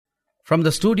from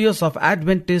the studios of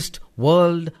Adventist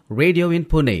World Radio in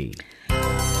Pune.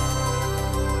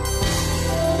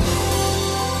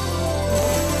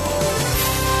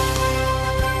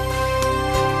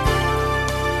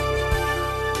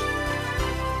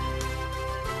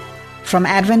 From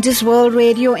Adventist World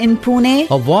Radio in Pune,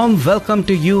 A warm welcome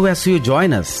to you as you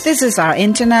join us. This is our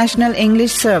International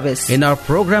English Service. In our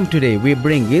program today, we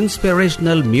bring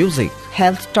inspirational music,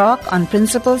 Health talk on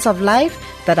principles of life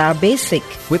that are basic.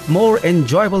 With more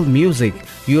enjoyable music,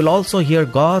 you'll also hear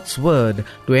God's Word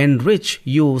to enrich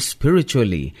you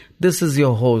spiritually. This is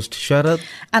your host, Sharad.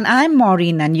 And I'm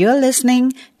Maureen, and you're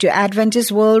listening to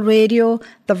Adventist World Radio,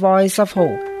 the voice of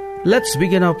hope. Let's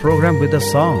begin our program with a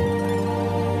song.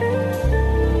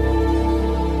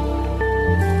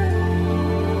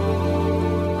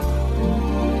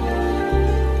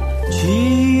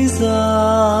 Jesus,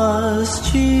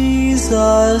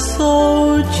 Jesus,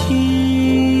 oh Jesus,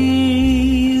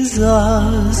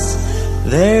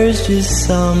 there's just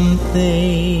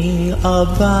something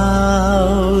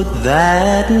about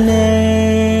that name.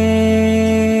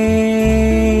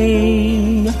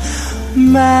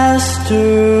 Master,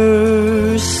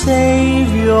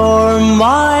 Savior,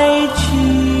 my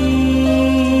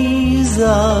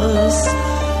Jesus,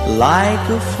 like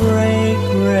a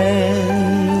fragrance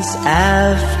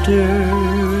after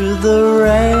the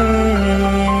rain.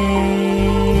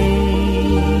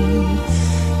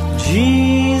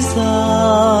 Jesus,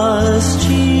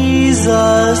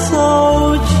 Jesus,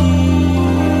 oh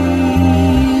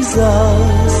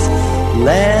Jesus,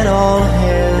 let all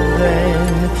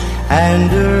heaven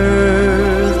and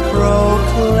earth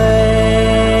proclaim.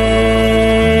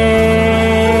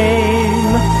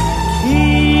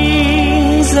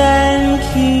 Kings and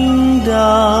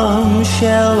kingdoms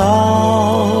shall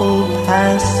all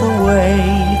pass away,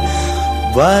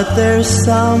 but there's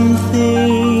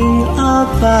something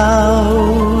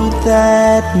about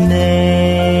that name.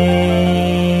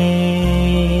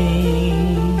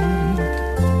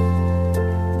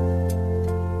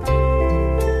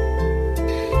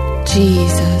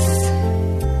 Jesus.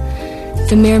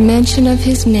 The mere mention of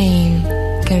his name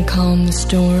can calm the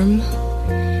storm,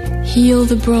 heal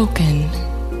the broken,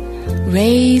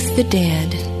 raise the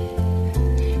dead.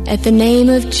 At the name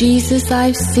of Jesus,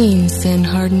 I've seen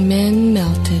sin-hardened men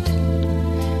melted,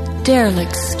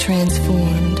 derelicts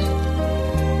transformed.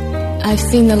 I've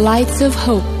seen the lights of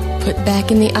hope put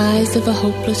back in the eyes of a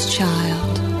hopeless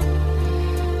child.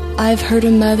 I've heard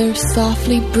a mother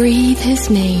softly breathe his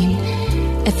name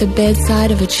at the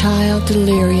bedside of a child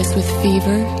delirious with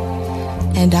fever,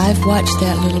 and I've watched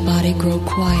that little body grow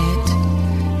quiet,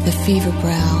 the fever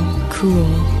brow cool.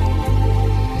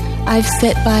 I've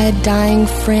sat by a dying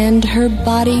friend, her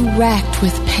body racked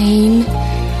with pain,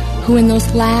 who in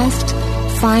those last,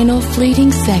 final,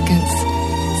 fleeting seconds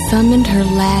summoned her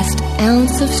last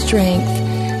ounce of strength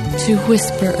to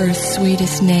whisper earth's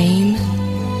sweetest name,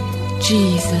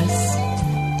 Jesus.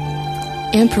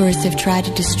 Emperors have tried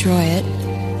to destroy it.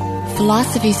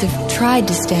 Philosophies have tried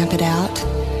to stamp it out.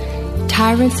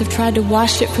 Tyrants have tried to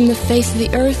wash it from the face of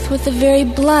the earth with the very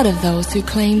blood of those who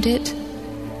claimed it.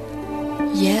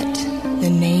 Yet the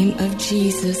name of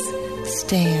Jesus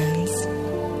stands.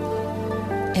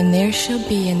 And there shall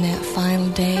be in that final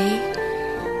day,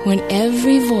 when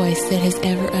every voice that has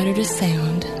ever uttered a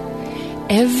sound,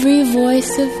 every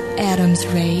voice of Adam's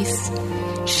race,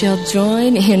 shall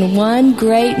join in one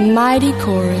great mighty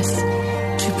chorus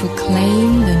to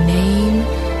proclaim the name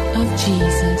of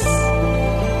Jesus.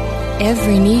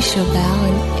 Every knee shall bow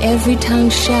and every tongue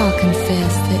shall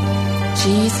confess that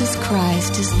Jesus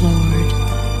Christ is Lord.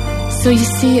 So you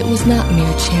see, it was not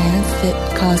mere chance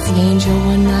that caused the angel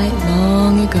one night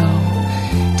long ago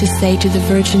to say to the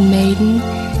virgin maiden,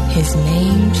 his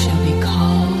name shall be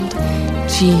called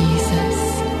Jesus.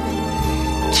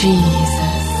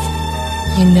 Jesus.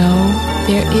 You know,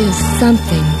 there is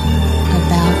something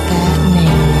about that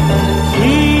name.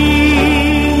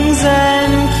 Kings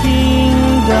and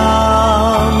kingdoms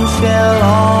shall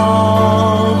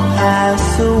all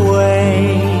pass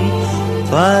away,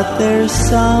 but there's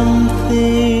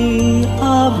something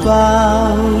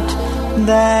about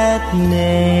that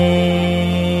name.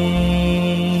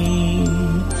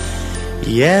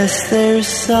 Yes, there's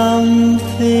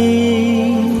something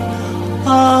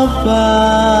about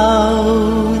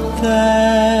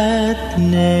that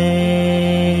name.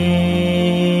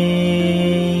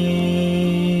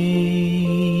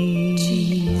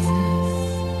 Jesus.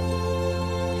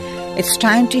 It's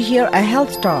time to hear a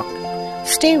health talk.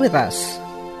 Stay with us.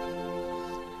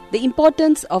 The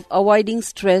Importance of Avoiding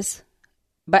Stress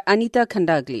by Anita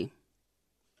Khandagli.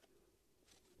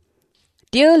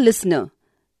 Dear listener,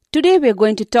 Today we are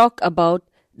going to talk about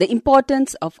the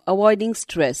importance of avoiding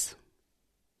stress.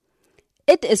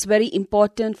 It is very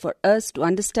important for us to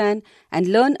understand and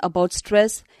learn about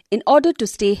stress in order to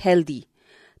stay healthy.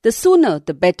 The sooner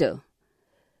the better.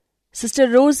 Sister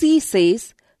Rosie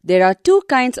says there are two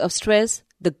kinds of stress,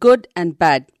 the good and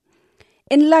bad.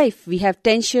 In life we have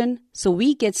tension, so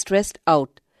we get stressed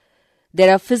out.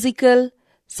 There are physical,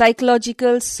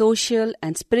 psychological, social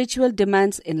and spiritual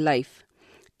demands in life.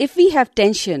 If we have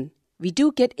tension, we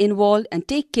do get involved and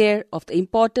take care of the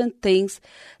important things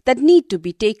that need to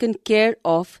be taken care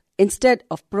of instead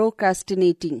of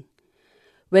procrastinating.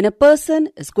 When a person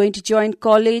is going to join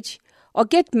college or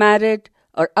get married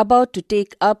or about to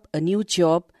take up a new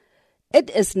job,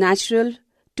 it is natural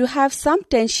to have some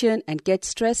tension and get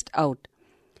stressed out.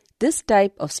 This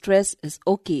type of stress is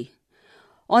okay.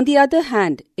 On the other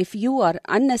hand, if you are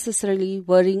unnecessarily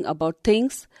worrying about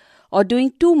things or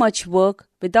doing too much work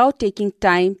without taking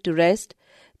time to rest,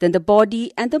 then the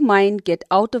body and the mind get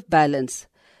out of balance.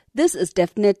 This is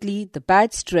definitely the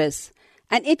bad stress,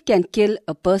 and it can kill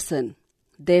a person.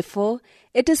 Therefore,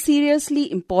 it is seriously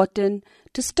important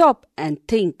to stop and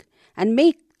think and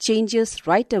make changes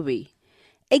right away.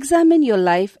 Examine your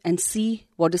life and see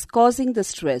what is causing the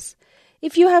stress.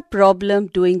 If you have problem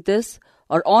doing this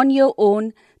or on your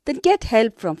own, then get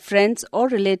help from friends or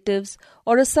relatives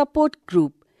or a support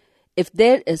group if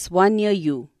there is one near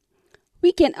you.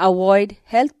 We can avoid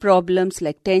health problems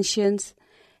like tensions,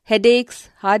 headaches,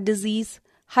 heart disease,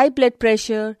 high blood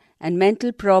pressure, and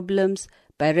mental problems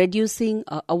by reducing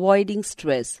or avoiding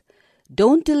stress.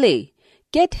 Don't delay.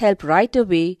 Get help right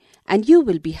away and you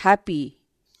will be happy.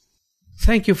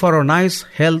 Thank you for a nice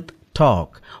health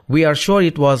talk. We are sure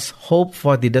it was hope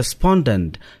for the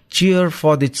despondent, cheer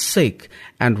for the sick,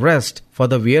 and rest for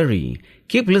the weary.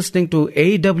 Keep listening to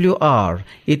AWR.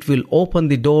 It will open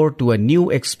the door to a new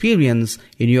experience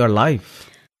in your life.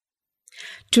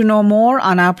 To know more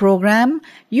on our program,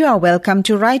 you are welcome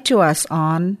to write to us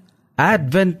on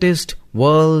Adventist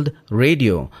World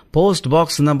Radio, Post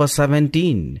Box number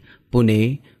 17,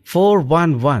 Pune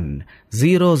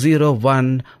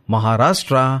 411001,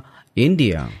 Maharashtra,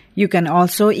 India. You can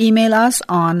also email us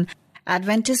on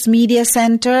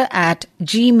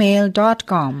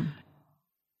adventistmediacenter@gmail.com.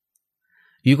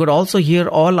 You could also hear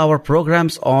all our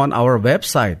programs on our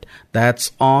website.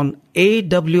 That's on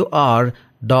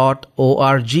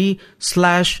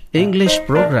awr.org/English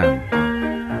program.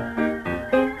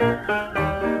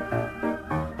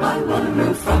 I want to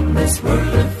move from this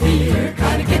world of fear,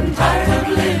 kind of getting tired of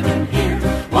living here.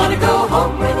 Want to go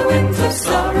home where the winds of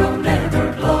sorrow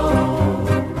never blow.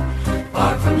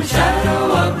 Far from the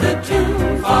shadow of the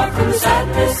tomb, far from the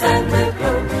sadness and the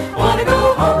gloom. Want to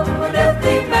go home where death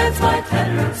demands my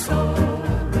tattered soul.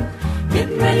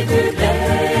 Getting ready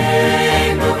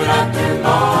today, moving on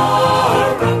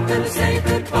tomorrow. Gonna say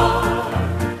goodbye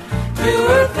to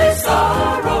earthly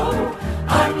sorrow.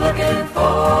 I'm looking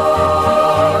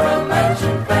for a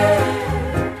mansion fair.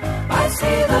 I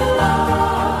see the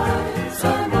lights,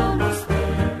 I'm almost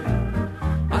there.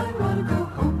 I wanna go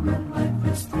home when life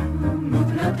is through,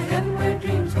 moving up to heaven where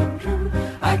dreams come true.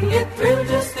 I can get through,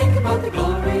 just think about the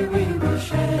glory we will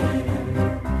share.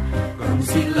 Gonna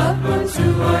see loved ones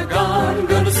who are gone,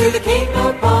 gonna see the King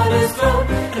upon his throne,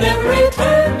 and never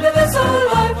return to this old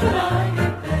life when I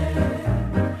get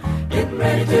there. Getting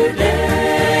ready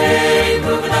today,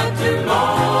 moving on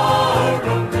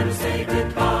tomorrow, gonna say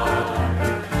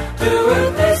goodbye to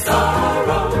earthly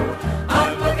sorrow.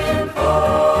 I'm looking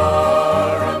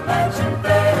for a mansion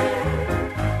fair.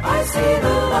 I see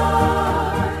the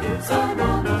lights, I'm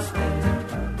almost there.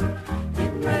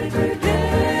 Getting ready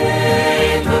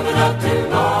today, moving on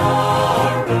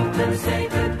tomorrow, gonna say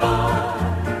goodbye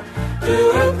to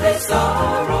earthly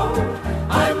sorrow.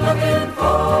 I'm looking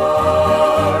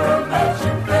for a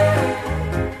mansion fair.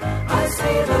 I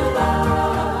see the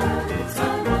lights,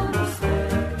 I'm almost there.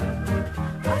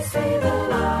 I see the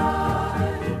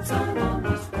lights, I'm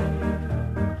almost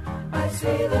there. I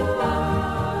see the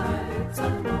lights,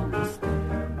 I'm almost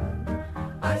there.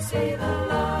 I see the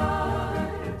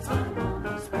lights, I'm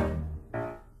almost there.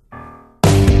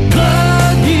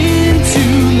 Plug into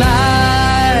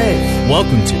life.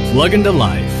 Welcome to Plug into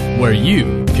Life, where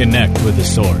you connect with the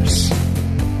source.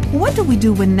 What do we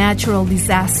do when natural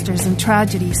disasters and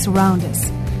tragedies surround us?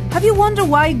 Have you wondered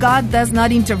why God does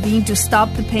not intervene to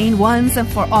stop the pain once and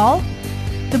for all?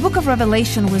 The book of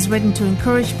Revelation was written to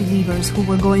encourage believers who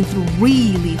were going through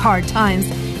really hard times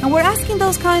and were asking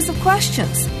those kinds of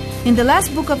questions. In the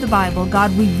last book of the Bible,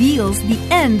 God reveals the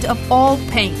end of all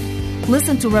pain.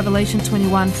 Listen to Revelation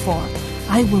 21:4.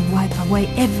 I will wipe away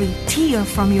every tear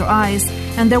from your eyes,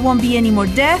 and there won't be any more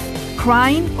death,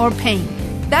 crying, or pain.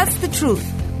 That's the truth.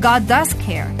 God does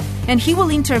care, and He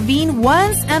will intervene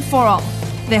once and for all.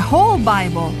 The whole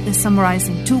Bible is summarized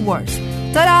in 2 words.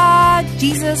 Ta-da!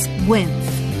 Jesus wins.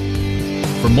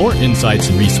 For more insights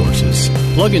and resources,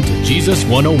 plug into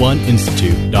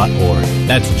Jesus101institute.org.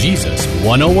 That's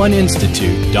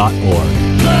Jesus101institute.org.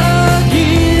 Plug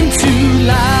into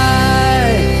life.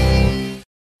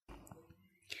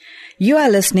 You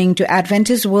are listening to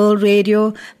Adventist World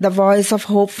Radio, the voice of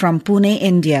hope from Pune,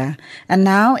 India. And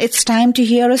now it's time to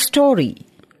hear a story.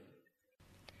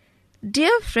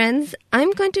 Dear friends,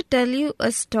 I'm going to tell you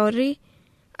a story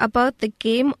about the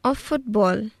game of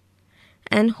football.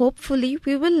 And hopefully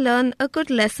we will learn a good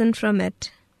lesson from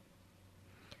it.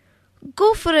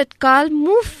 Go for it, Carl.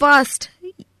 Move fast,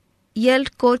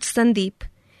 yelled Coach Sandeep.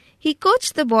 He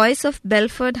coached the boys of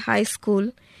Belford High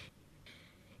School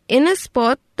in a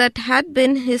sport that had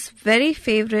been his very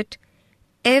favorite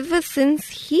ever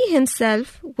since he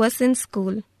himself was in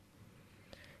school.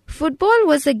 Football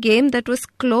was a game that was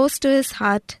close to his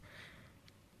heart,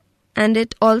 and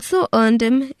it also earned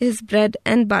him his bread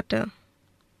and butter.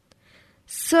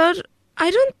 Sir,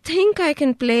 I don't think I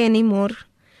can play anymore,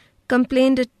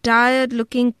 complained a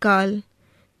tired-looking Carl,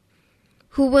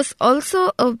 who was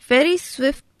also a very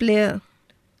swift player.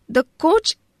 The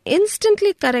coach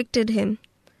instantly corrected him.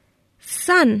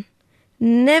 Son,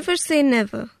 never say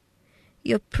never.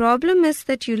 Your problem is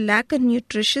that you lack a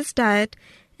nutritious diet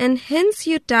and hence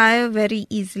you tire very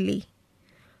easily.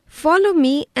 Follow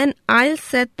me and I'll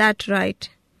set that right.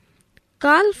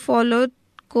 Carl followed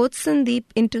Coach Sandeep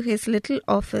into his little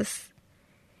office.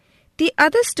 The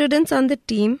other students on the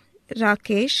team,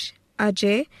 Rakesh,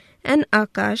 Ajay and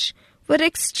Akash, were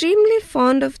extremely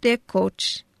fond of their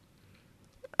coach.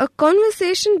 A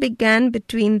conversation began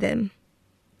between them.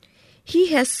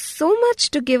 He has so much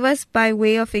to give us by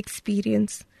way of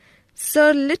experience.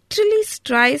 Sir literally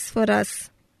strives for us,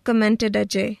 commented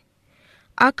Ajay.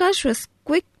 Akash was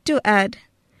quick to add,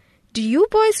 do you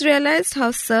boys realize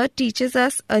how Sir teaches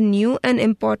us a new and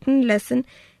important lesson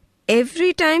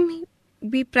every time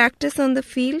we practice on the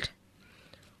field?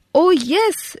 Oh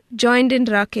yes, joined in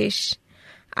Rakesh.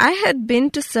 I had been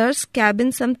to Sir's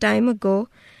cabin some time ago,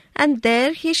 and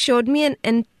there he showed me an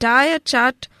entire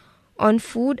chart on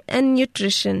food and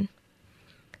nutrition.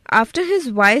 After his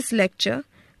wise lecture,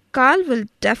 Carl will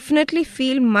definitely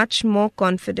feel much more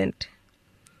confident.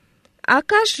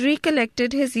 Akash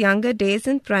recollected his younger days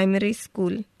in primary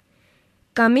school.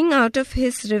 Coming out of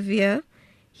his reverie,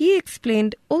 he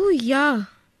explained, oh yeah,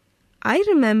 I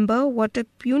remember what a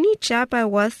puny chap I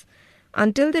was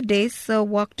until the day Sir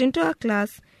walked into our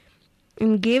class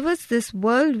and gave us this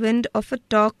whirlwind of a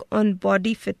talk on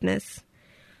body fitness.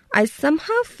 I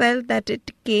somehow felt that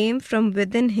it came from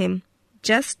within him,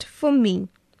 just for me.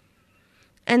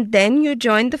 And then you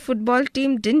joined the football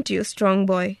team, didn't you, strong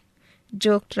boy?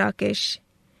 Joked Rakesh.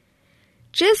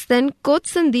 Just then, Coach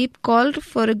Sandeep called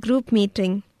for a group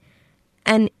meeting,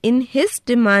 and in his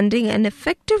demanding and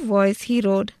effective voice, he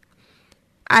wrote,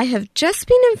 I have just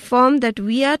been informed that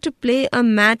we are to play a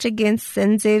match against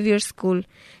St. Xavier School,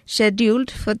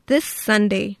 scheduled for this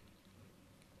Sunday.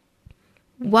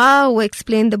 Wow,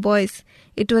 explained the boys.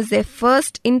 It was their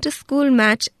first inter-school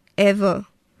match ever.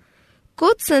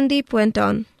 Coach Sandeep went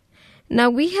on, now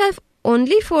we have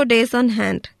only 4 days on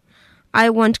hand. I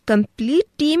want complete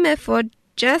team effort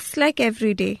just like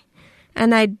every day.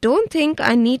 And I don't think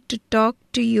I need to talk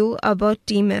to you about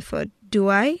team effort, do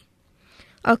I?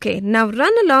 Okay, now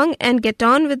run along and get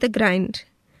on with the grind.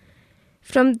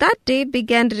 From that day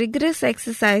began rigorous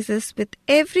exercises with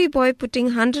every boy putting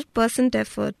 100%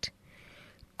 effort.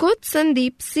 Coach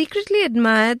Sandeep secretly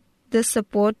admired the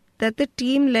support that the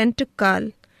team lent to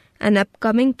Carl, an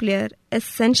upcoming player,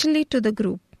 essentially to the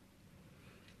group.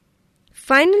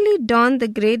 Finally dawned the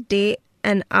great day,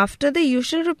 and after the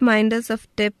usual reminders of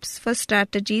tips for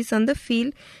strategies on the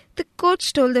field, the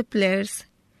coach told the players,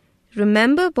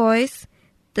 remember boys,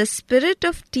 the spirit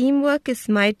of teamwork is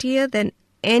mightier than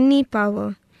any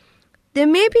power. There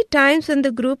may be times when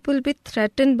the group will be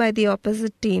threatened by the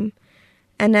opposite team,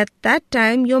 and at that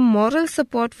time your moral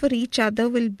support for each other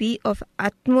will be of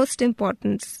utmost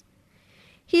importance.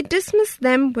 He dismissed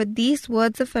them with these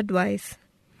words of advice.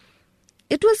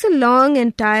 It was a long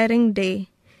and tiring day.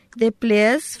 The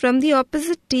players from the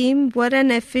opposite team were an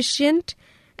efficient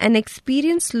and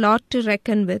experienced lot to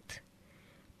reckon with.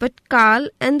 But Carl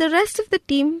and the rest of the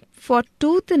team fought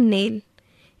tooth and nail,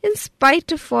 in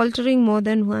spite of faltering more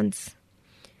than once.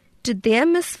 To their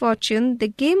misfortune, the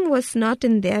game was not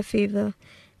in their favor,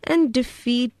 and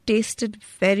defeat tasted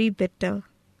very bitter.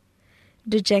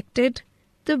 Dejected,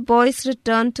 the boys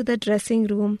returned to the dressing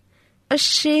room,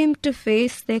 ashamed to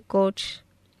face their coach.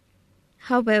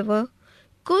 However,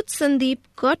 Coach Sandeep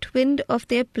got wind of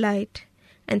their plight,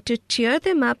 and to cheer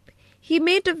them up, he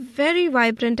made a very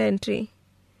vibrant entry.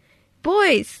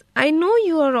 "Boys, I know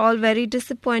you are all very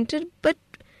disappointed, but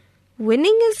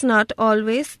winning is not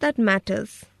always that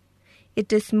matters. It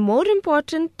is more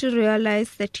important to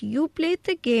realize that you played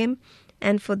the game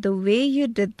and for the way you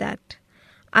did that.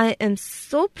 I am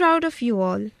so proud of you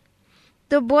all."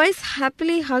 The boys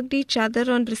happily hugged each other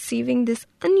on receiving this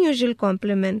unusual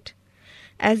compliment.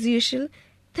 As usual,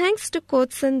 thanks to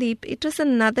Coach Sandeep, it was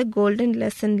another golden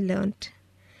lesson learnt.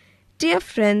 Dear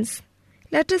friends,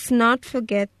 let us not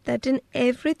forget that in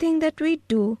everything that we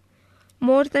do,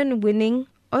 more than winning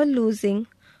or losing,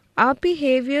 our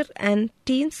behavior and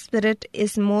team spirit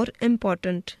is more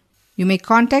important. You may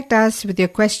contact us with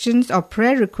your questions or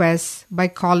prayer requests by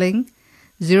calling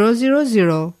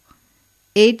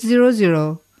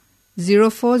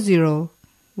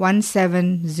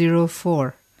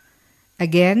 000-800-040-1704.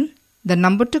 Again, the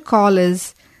number to call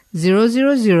is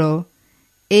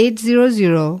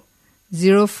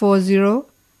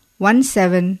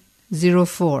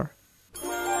 000-800-040-1704.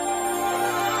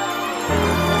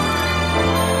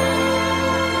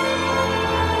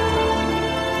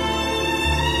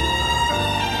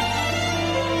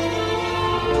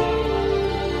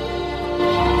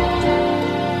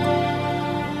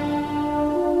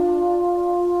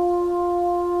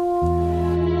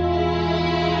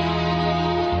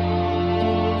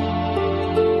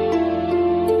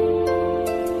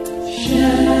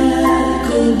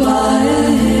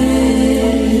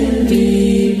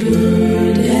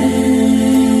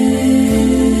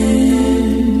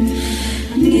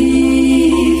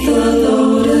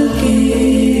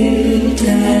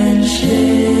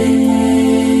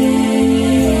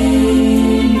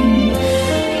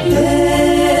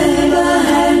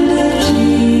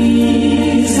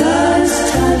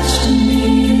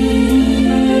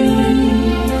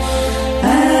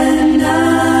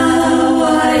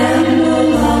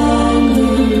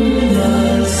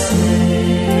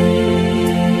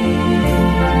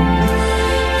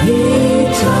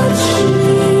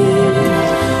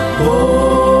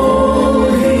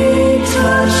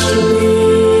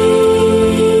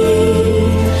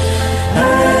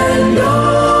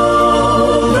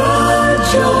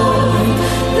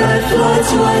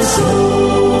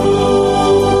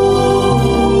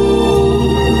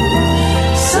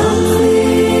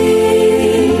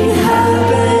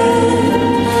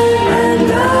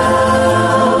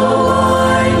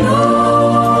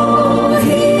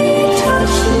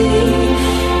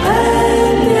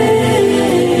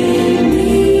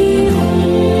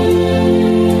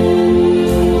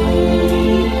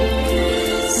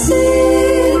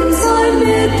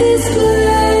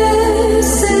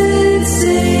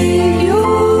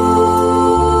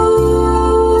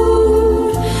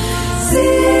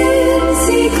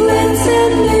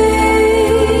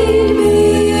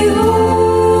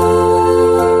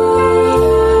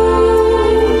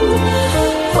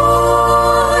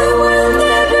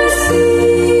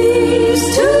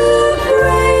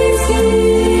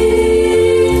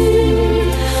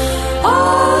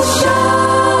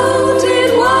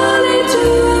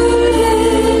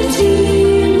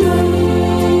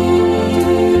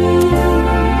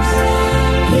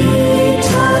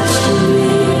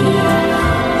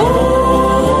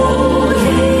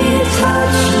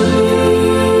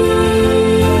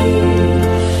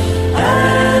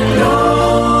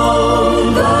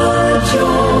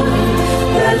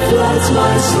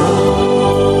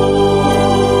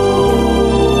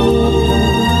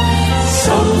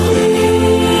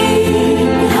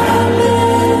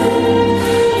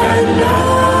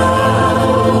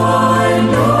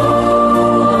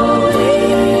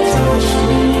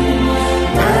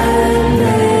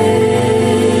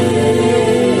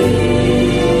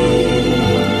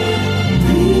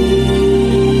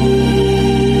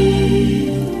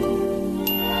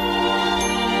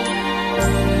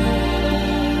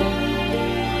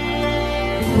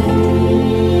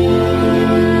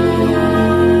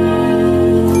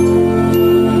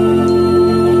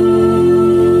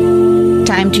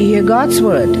 Time to hear God's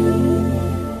Word.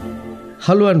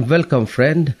 Hello and welcome,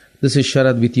 friend. This is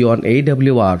Sharad with you on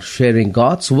AWR, sharing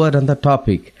God's Word on the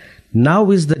topic, Now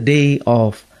is the Day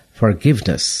of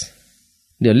Forgiveness.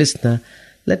 Dear listener,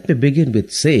 let me begin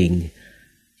with saying,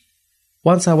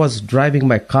 once I was driving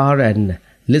my car and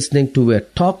listening to a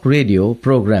talk radio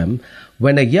program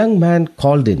when a young man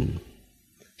called in.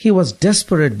 He was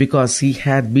desperate because he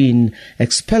had been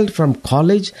expelled from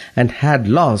college and had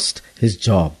lost his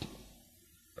job.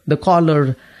 The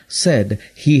caller said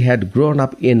he had grown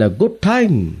up in a good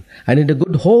time and in a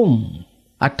good home,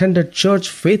 attended church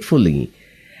faithfully,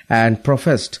 and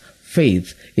professed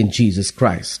faith in Jesus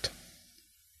Christ.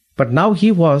 But now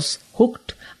he was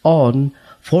hooked on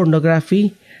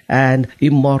pornography and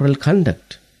immoral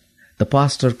conduct. The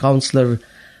pastor counselor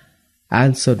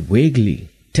answered vaguely,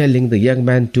 telling the young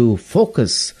man to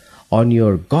focus on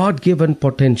your God-given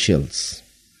potentials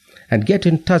and get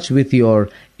in touch with your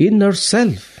inner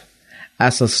self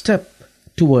as a step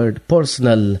toward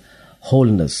personal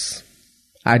wholeness.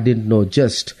 I didn't know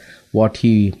just what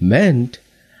he meant.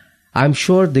 I'm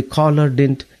sure the caller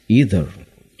didn't either.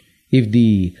 If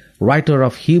the writer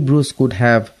of Hebrews could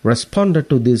have responded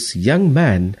to this young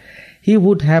man, he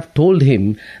would have told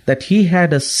him that he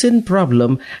had a sin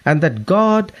problem and that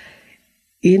God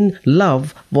in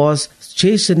love was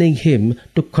chastening him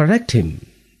to correct him.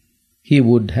 He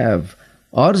would have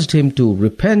urged him to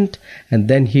repent, and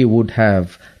then he would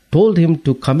have told him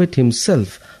to commit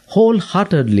himself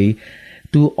wholeheartedly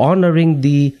to honoring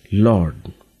the Lord.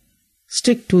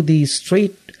 Stick to the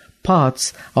straight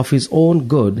paths of his own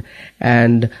good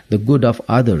and the good of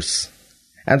others,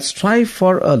 and strive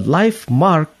for a life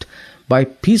marked by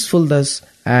peacefulness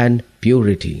and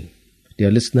purity.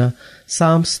 Dear listener,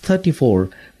 Psalms 34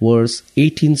 verse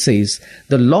 18 says,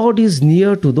 "The Lord is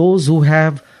near to those who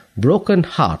have broken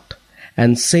heart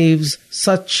and saves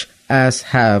such as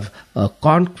have a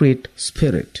contrite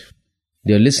spirit."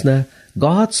 Dear listener,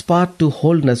 God's path to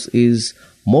wholeness is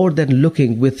more than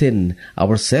looking within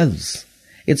ourselves.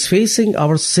 It's facing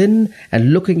our sin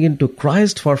and looking into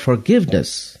Christ for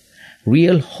forgiveness.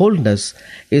 Real wholeness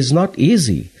is not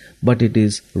easy, but it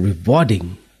is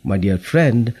rewarding. My dear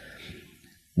friend,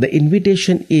 the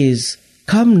invitation is,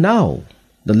 come now.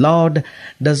 The Lord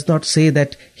does not say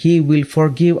that He will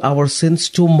forgive our sins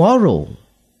tomorrow.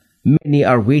 Many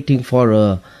are waiting for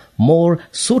a more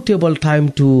suitable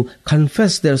time to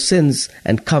confess their sins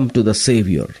and come to the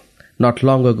Savior. Not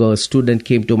long ago, a student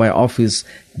came to my office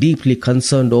deeply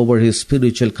concerned over his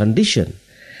spiritual condition.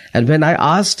 And when I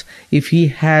asked if he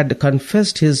had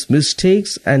confessed his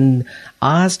mistakes and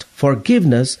asked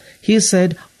forgiveness, he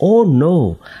said, "Oh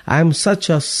no, I am such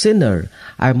a sinner.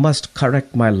 I must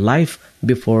correct my life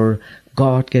before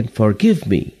God can forgive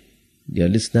me." Dear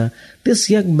listener, this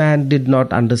young man did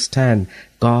not understand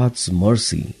God's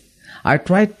mercy. I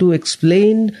tried to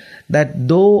explain that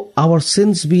though our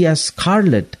sins be as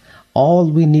scarlet, all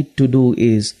we need to do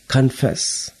is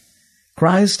confess.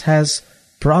 Christ has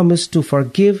promised to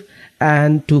forgive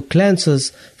and to cleanse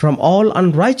us from all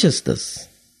unrighteousness.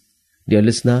 Dear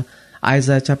listener,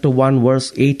 Isaiah chapter 1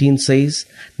 verse 18 says,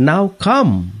 "Now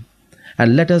come,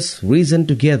 and let us reason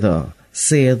together,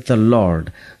 saith the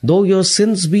Lord. Though your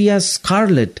sins be as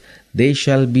scarlet, they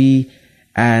shall be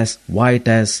as white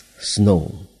as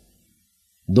snow.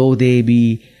 Though they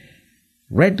be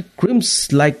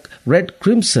like red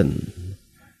crimson,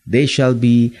 they shall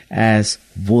be as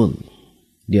wool."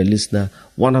 Dear listener,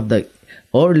 one of the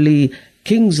early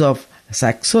kings of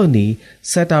Saxony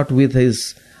set out with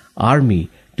his army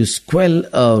to quell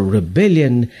a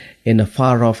rebellion in a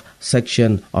far-off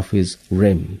section of his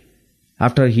realm.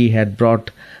 After he had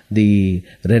brought the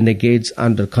renegades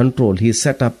under control, he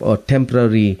set up a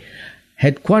temporary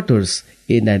headquarters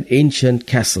in an ancient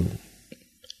castle.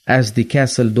 As the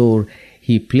castle door,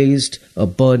 he placed a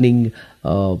burning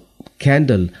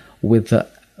candle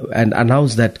and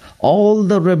announced that all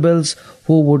the rebels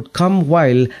who would come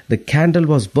while the candle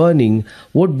was burning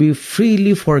would be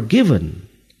freely forgiven.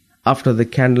 After the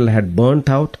candle had burnt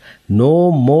out,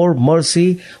 no more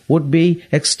mercy would be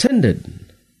extended.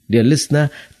 Dear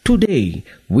listener, today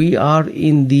we are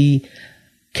in the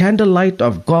candlelight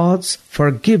of God's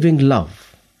forgiving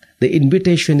love. The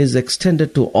invitation is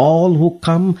extended to all who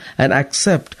come and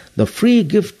accept the free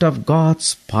gift of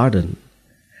God's pardon.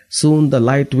 Soon the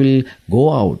light will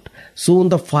go out. Soon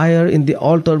the fire in the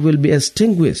altar will be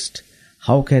extinguished.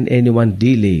 How can anyone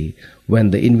delay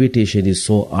when the invitation is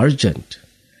so urgent?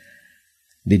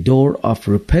 The door of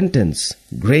repentance,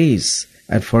 grace,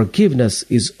 and forgiveness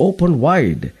is open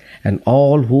wide, and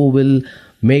all who will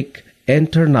make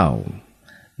enter now.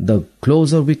 The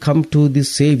closer we come to the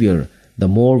Savior, the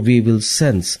more we will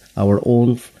sense our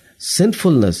own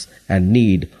sinfulness and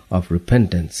need of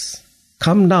repentance.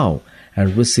 Come now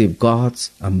and receive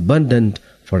God's abundant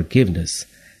forgiveness.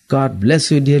 God bless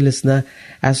you, dear listener,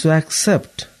 as you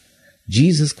accept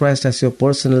Jesus Christ as your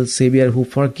personal Savior who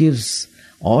forgives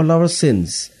all our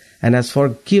sins and has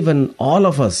forgiven all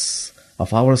of us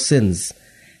of our sins,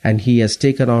 and He has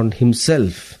taken on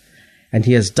Himself and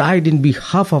He has died in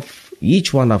behalf of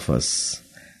each one of us.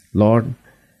 Lord,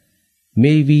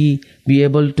 may we be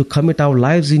able to commit our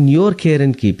lives in your care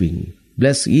and keeping.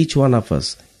 Bless each one of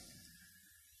us.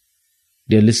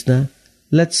 Dear listener,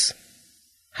 Let's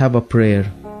have a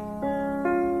prayer.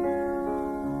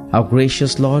 Our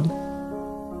gracious Lord,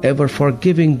 ever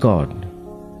forgiving God,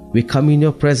 we come in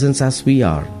your presence as we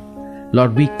are.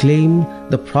 Lord, we claim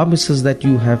the promises that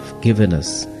you have given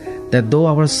us, that though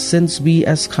our sins be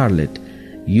as scarlet,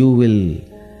 you will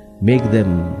make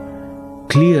them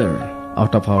clear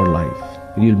out of our life.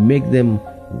 You'll make them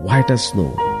white as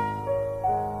snow.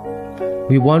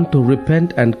 We want to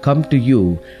repent and come to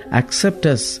you. Accept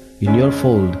us in your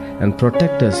fold and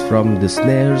protect us from the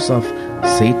snares of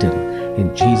Satan.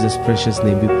 In Jesus' precious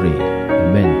name we pray.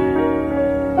 Amen.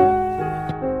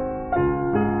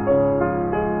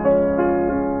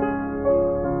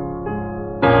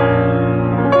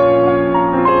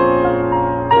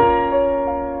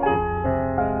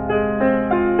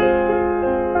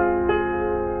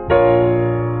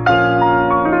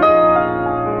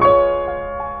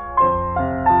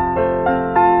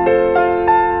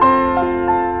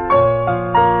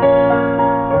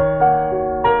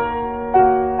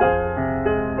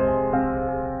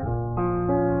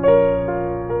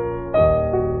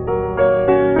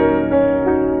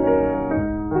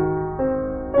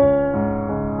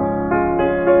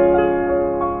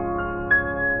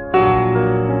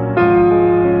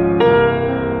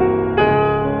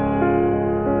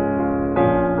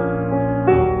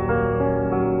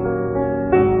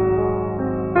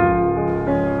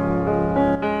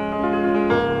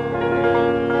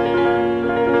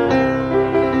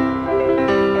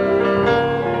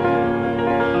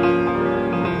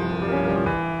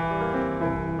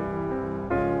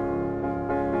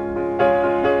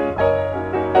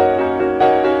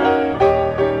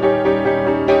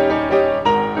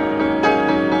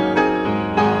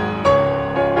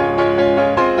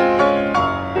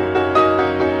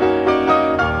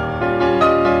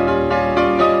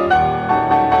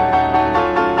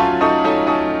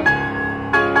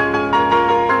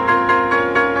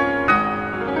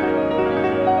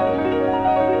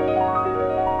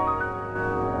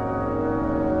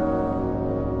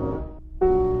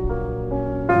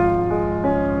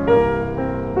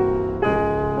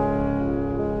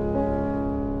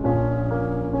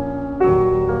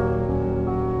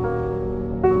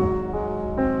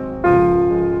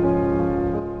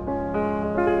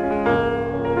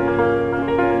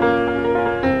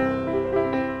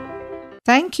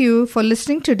 Thank you for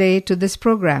listening today to this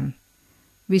program.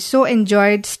 We so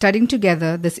enjoyed studying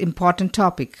together this important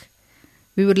topic.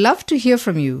 We would love to hear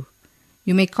from you.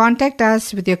 You may contact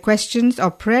us with your questions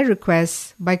or prayer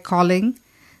requests by calling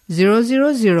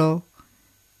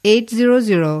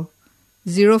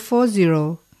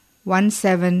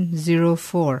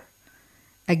 000-800-040-1704.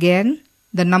 Again,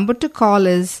 the number to call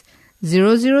is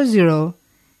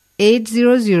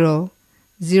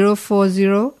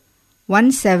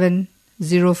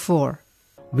 000-800-040-1704.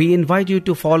 We invite you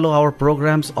to follow our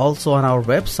programs also on our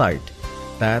website.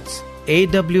 That's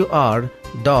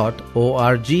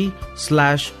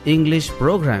awr.org/English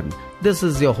program. This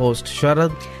is your host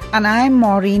Sharad. And I'm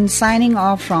Maureen signing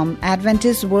off from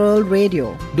Adventist World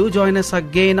Radio. Do join us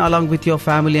again along with your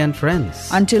family and friends.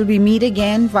 Until we meet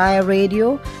again via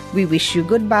radio, we wish you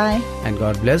goodbye. And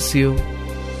God bless you.